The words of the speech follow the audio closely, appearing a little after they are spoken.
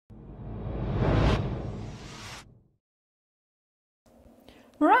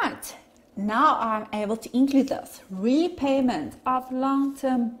Right, now I'm able to include this. Repayment of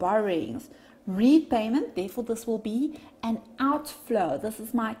long-term borrowings. Repayment, therefore this will be an outflow. This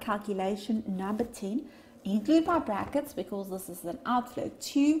is my calculation number 10. Include my brackets because this is an outflow.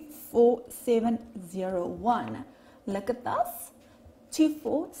 24701. Look at this.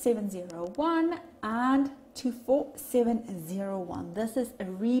 24701 and 24701. This is a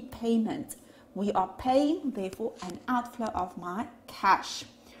repayment. We are paying, therefore, an outflow of my cash.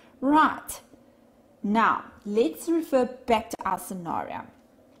 Right. Now, let's refer back to our scenario.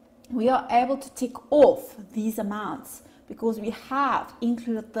 We are able to tick off these amounts because we have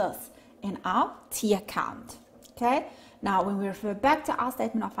included this in our T account. Okay. Now, when we refer back to our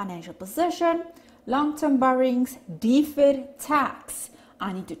statement of financial position, long-term borrowings, deferred tax,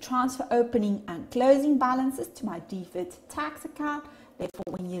 I need to transfer opening and closing balances to my deferred tax account.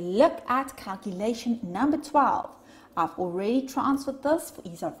 Therefore, when you look at calculation number 12, I've already transferred this for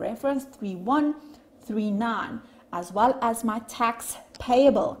ease of reference, 3139, as well as my tax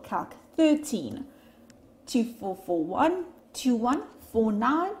payable, calc 13, 2441,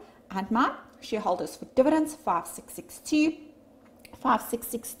 2149, and my shareholders for dividends, 5662,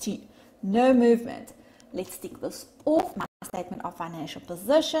 5662. No movement. Let's tick this off my statement of financial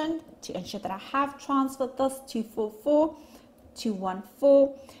position to ensure that I have transferred this 244,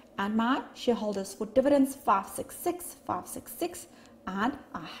 214, and my shareholders for dividends 566, 566, and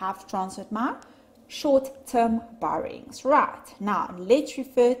I have transferred my short-term borrowings. Right, now let's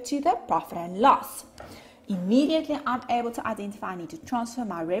refer to the profit and loss. Immediately I'm able to identify I need to transfer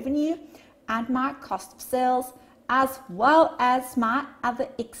my revenue and my cost of sales as well as my other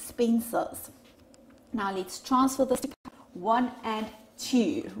expenses. Now let's transfer this to 1 and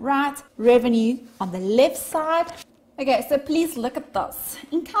 2, right? Revenue on the left side. Okay, so please look at this.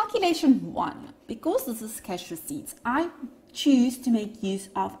 In calculation 1, because this is cash receipts, I choose to make use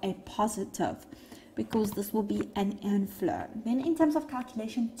of a positive because this will be an inflow. Then in terms of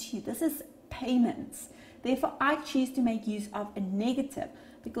calculation 2, this is payments. Therefore, I choose to make use of a negative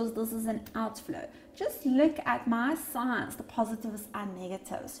because this is an outflow. Just look at my signs, the positives and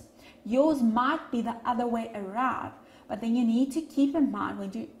negatives. Yours might be the other way around, but then you need to keep in mind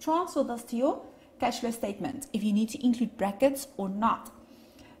when you transfer this to your cash flow statement, if you need to include brackets or not.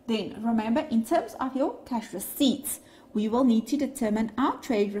 Then remember, in terms of your cash receipts, we will need to determine our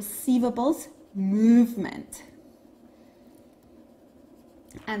trade receivables movement.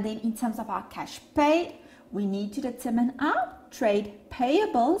 And then in terms of our cash paid, we need to determine our trade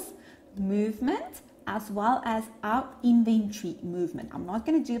payables movement as well as our inventory movement. I'm not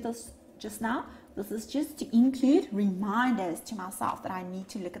going to do this just now. This is just to include reminders to myself that I need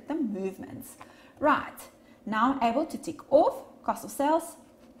to look at the movements. Right, now I'm able to tick off cost of sales,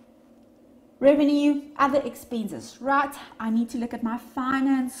 revenue, other expenses. Right, I need to look at my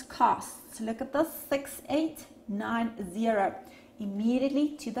finance costs. Look at this, 6890.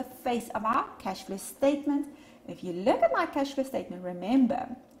 Immediately to the face of our cash flow statement. If you look at my cash flow statement,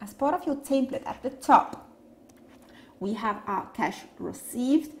 remember, as part of your template at the top, we have our cash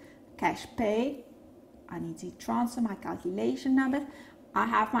received, cash paid. I need to transfer my calculation numbers. I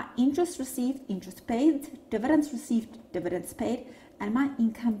have my interest received, interest paid, dividends received, dividends paid, and my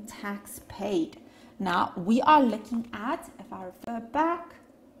income tax paid. Now, we are looking at, if I refer back,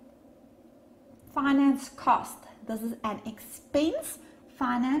 finance cost. This is an expense,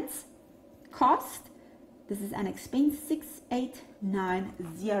 finance cost. This is an expense,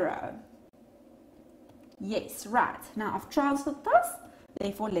 6890. Yes, right. Now I've transferred this.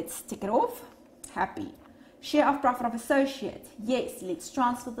 Therefore, let's tick it off. Happy. Share of profit of associate. Yes, let's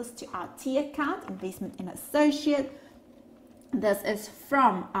transfer this to our T account, investment in associate. This is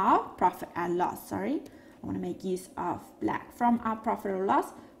from our profit and loss. Sorry, I want to make use of black. From our profit or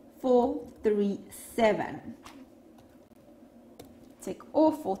loss, 437. Tick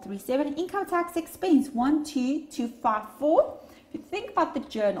off 437. Income tax expense 12254. If you think about the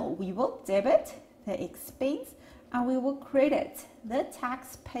journal, we will debit the expense and we will credit the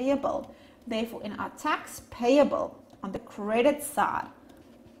tax payable. Therefore, in our tax payable on the credit side,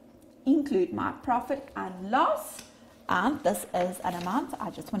 include my profit and loss. And this is an amount. I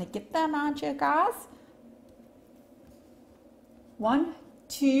just want to get the amount here, guys.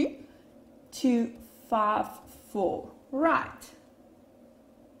 12254. Right.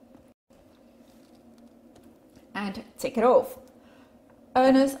 And take it off.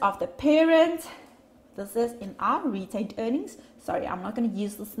 Owners of the parent. This is in our retained earnings. Sorry, I'm not going to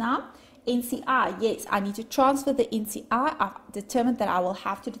use this now. NCI, yes, I need to transfer the NCI. I've determined that I will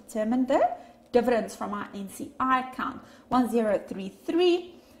have to determine the dividends from my NCI account.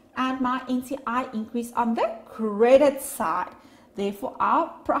 1033. And my NCI increase on the credit side. Therefore, our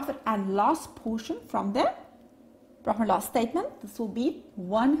profit and loss portion from the profit and loss statement, this will be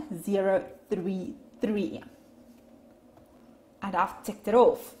 1033. And I've ticked it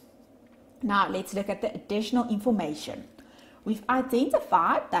off. Now, let's look at the additional information. We've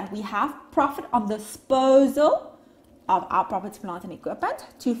identified that we have profit on disposal of our property, plant and equipment,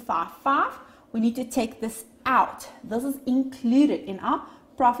 255. We need to take this out. This is included in our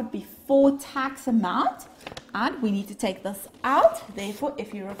profit before tax amount, and we need to take this out. Therefore,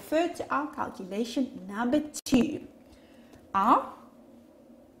 if you refer to our calculation number 2, our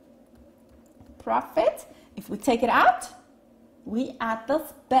profit, if we take it out, we add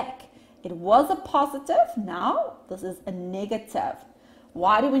this back. It was a positive, now this is a negative.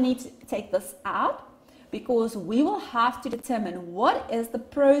 Why do we need to take this out? Because we will have to determine what is the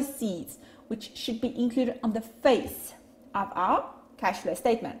proceeds which should be included on the face of our cash flow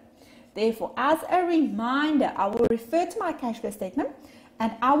statement. Therefore, as a reminder, I will refer to my cash flow statement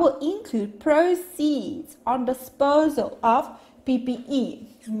and I will include proceeds on disposal of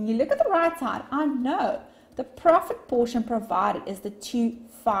PPE. When you look at the right side, I know the profit portion provided is the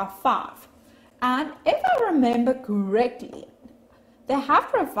 255. And if I remember correctly, they have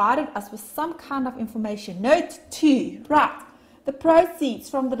provided us with some kind of information. Note 2, right? The proceeds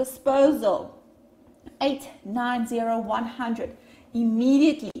from the disposal, 890,100.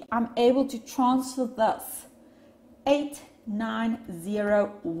 Immediately, I'm able to transfer this,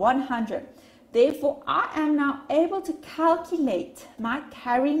 890,100. Therefore, I am now able to calculate my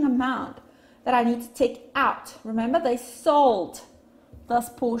carrying amount that I need to take out. Remember, they sold this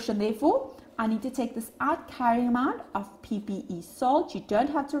portion. Therefore, I need to take this out, carrying amount of PPE sold. You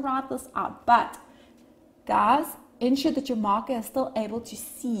don't have to write this out, but guys, ensure that your marker is still able to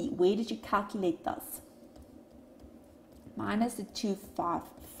see where did you calculate this. Minus the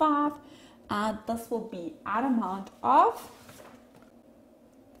 255, and this will be an amount of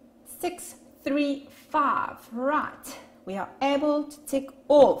 635. Right, we are able to tick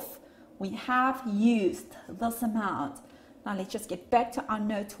off. We have used this amount. Now let's just get back to our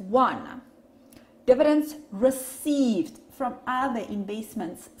note 1. Dividends received from other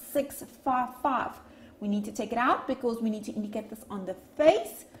investments, 655. We need to take it out because we need to indicate this on the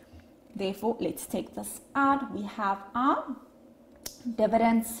face. Therefore, let's take this out. We have our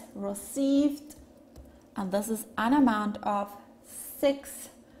dividends received, and this is an amount of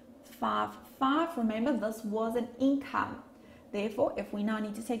 655. Remember, this was an income. Therefore, if we now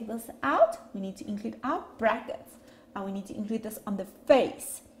need to take this out, we need to include our brackets, and we need to include this on the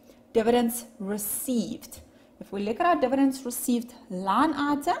face. Dividends received. If we look at our dividends received line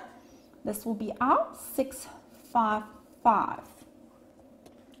item, this will be our 655.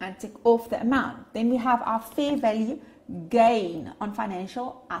 And tick off the amount. Then we have our fair value gain on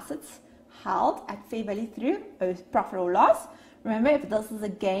financial assets held at fair value through profit or loss. Remember, if this is a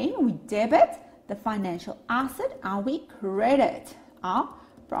gain, we debit the financial asset and we credit our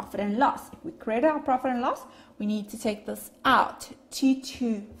profit and loss. If we credit our profit and loss, we need to take this out,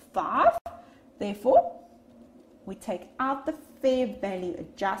 225. Therefore, we take out the fair value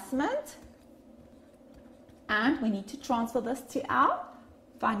adjustment and we need to transfer this to our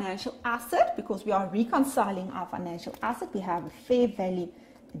financial asset because we are reconciling our financial asset. We have a fair value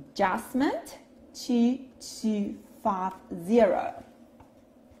adjustment, 2250.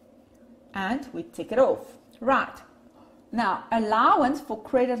 And we tick it off. Right. Now, allowance for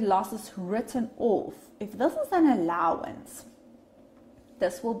credit losses written off. If this is an allowance,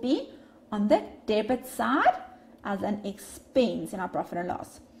 this will be on the debit side as an expense in our profit and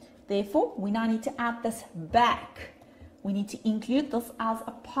loss. Therefore, we now need to add this back. We need to include this as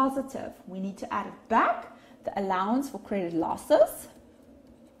a positive. We need to add it back, the allowance for credit losses.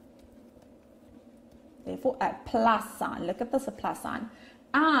 Therefore, a plus sign. Look at this, a plus sign.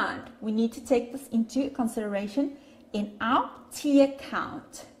 And we need to take this into consideration in our T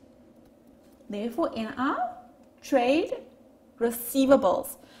account. Therefore, in our trade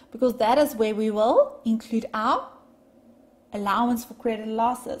receivables, because that is where we will include our allowance for credit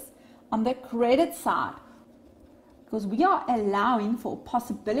losses. On the credit side, because we are allowing for a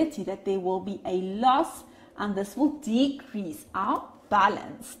possibility that there will be a loss and this will decrease our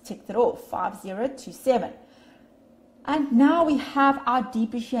balance. Tick it off, 5027. And now we have our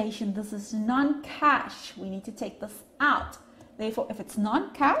depreciation. This is non-cash. We need to take this out. Therefore, if it's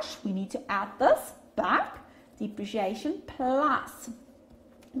non-cash, we need to add this back. Depreciation plus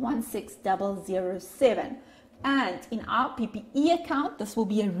 16007. And in our PPE account, this will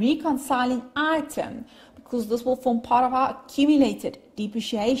be a reconciling item because this will form part of our accumulated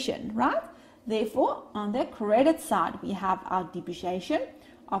depreciation, right? Therefore, on the credit side, we have our depreciation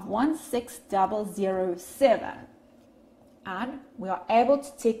of 16007. and we are able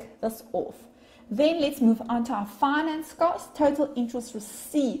to tick this off. Then let's move on to our finance cost. Total interest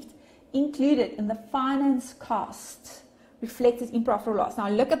received included in the finance cost reflected in profit or loss. Now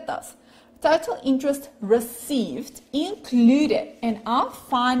look at this. Total interest received included in our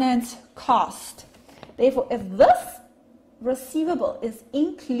finance cost. Therefore, if this receivable is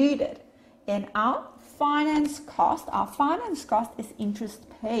included in our finance cost is interest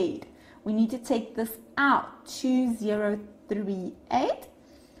paid. We need to take this out, 2038,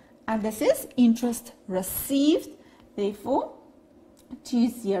 and this is interest received, therefore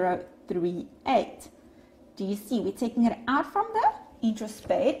 2038. Do you see? We're taking it out from the interest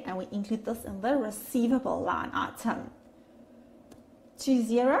paid and we include this in the receivable line item.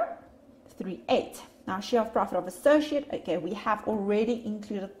 2038. Now, share of profit of associate. Okay, we have already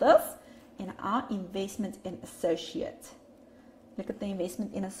included this in our investment in associate. Look at the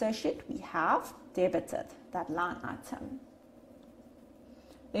investment in associate. We have debited that line item.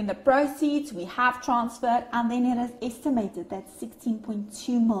 Then the proceeds we have transferred, and then it is estimated that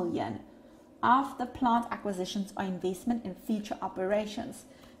 16.2 million of the plant acquisitions are investment in future operations.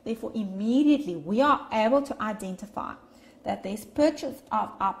 Therefore, immediately we are able to identify that there's purchase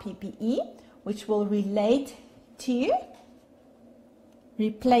of our PPE, which will relate to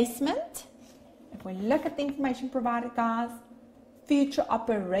replacement. If we look at the information provided, guys, future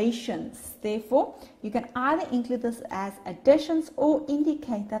operations. Therefore, you can either include this as additions or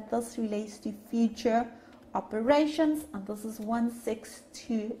indicate that this relates to future operations, and this is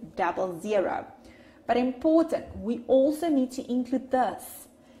 16200. But important, we also need to include this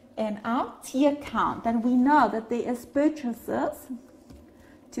in our T account, that we know that there is purchases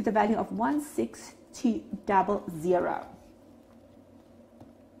to the value of 16200,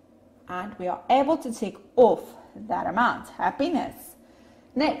 and we are able to take off that amount. Happiness.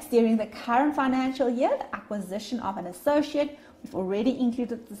 Next, during the current financial year, the acquisition of an associate, we've already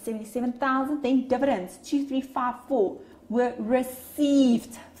included the 77,000. Then dividends 2354 were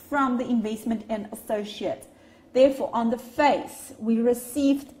received from the investment in associate. Therefore, on the face, we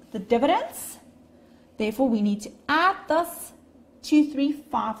received the dividends. Therefore, we need to add this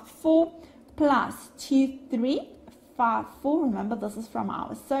 2354 plus 2354. Remember, this is from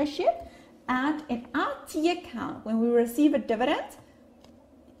our associate. And in our T account, when we receive a dividend,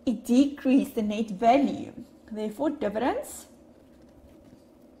 it decreased the net value. Therefore, dividends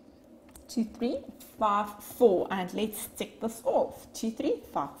 2354. And let's tick this off.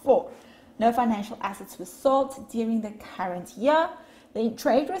 2354. No financial assets were sold during the current year. The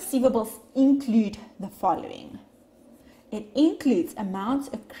trade receivables include the following. It includes amounts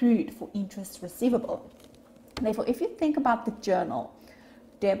accrued for interest receivable. Therefore, if you think about the journal,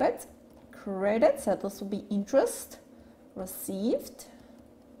 debit, credit, so this will be interest received,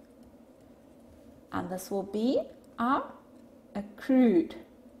 and this will be our accrued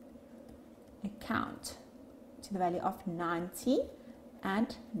account to the value of 90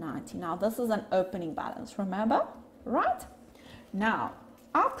 and 90. Now, this is an opening balance, remember, right? Now,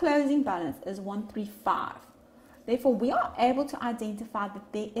 our closing balance is 135. Therefore, we are able to identify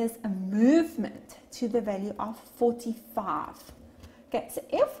that there is a movement to the value of 45. Okay, so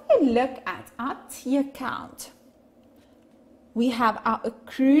if we look at our T account, we have our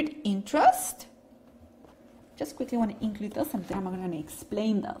accrued interest. Just quickly want to include this, and then I'm going to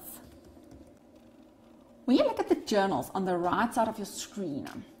explain this. When you look at the journals on the right side of your screen,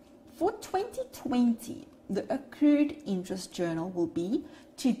 for 2020, the accrued interest journal will be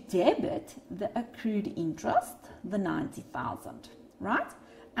to debit the accrued interest, the 90,000, right?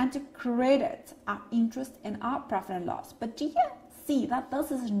 And to credit our interest in our profit and loss. But do you see that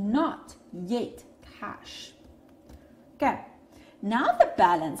this is not yet cash? Okay, now the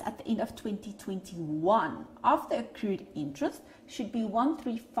balance at the end of 2021 of the accrued interest should be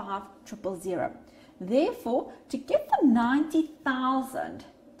 135,000. Therefore, to get the 90,000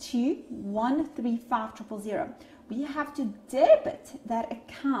 to 135,000, we have to debit that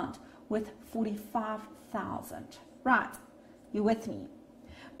account with 45,000. Right, you with me?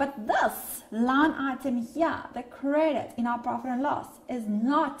 But this line item here, the credit in our profit and loss, is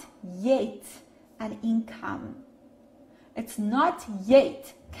not yet an income. It's not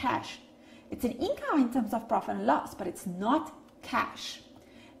yet cash. It's an income in terms of profit and loss, but it's not cash.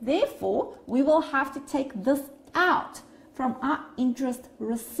 Therefore, we will have to take this out from our interest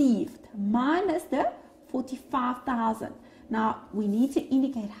received minus the 45,000. Now, we need to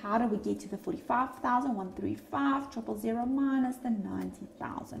indicate how do we get to the 45,000, 135,000 minus the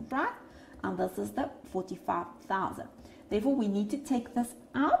 90,000, right? And this is the 45,000. Therefore, we need to take this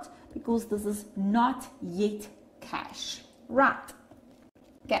out because this is not yet cash, right?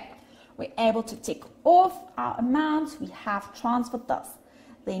 Okay, We're able to tick off our amounts. We have transferred this.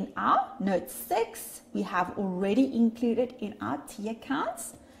 Then our note 6, we have already included in our T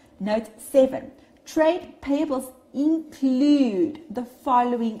accounts. Note 7, trade payables include the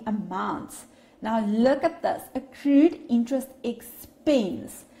following amounts. Now look at this, accrued interest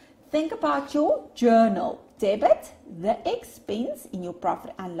expense. Think about your journal. Debit the expense in your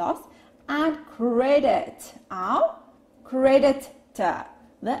profit and loss, and credit our creditor,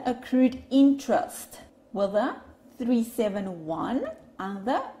 the accrued interest, with the 371 and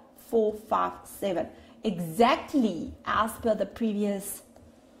the 457, exactly as per the previous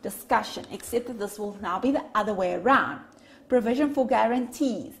discussion, except that this will now be the other way around. Provision for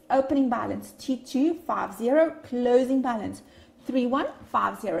guarantees, opening balance 2250, closing balance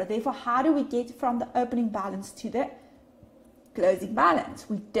 3150. Therefore, how do we get from the opening balance to the closing balance?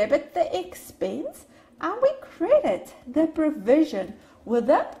 We debit the expense and we credit the provision with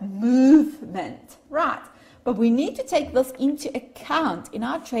the movement, right? But we need to take this into account in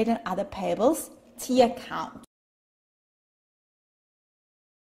our trade and other payables T account.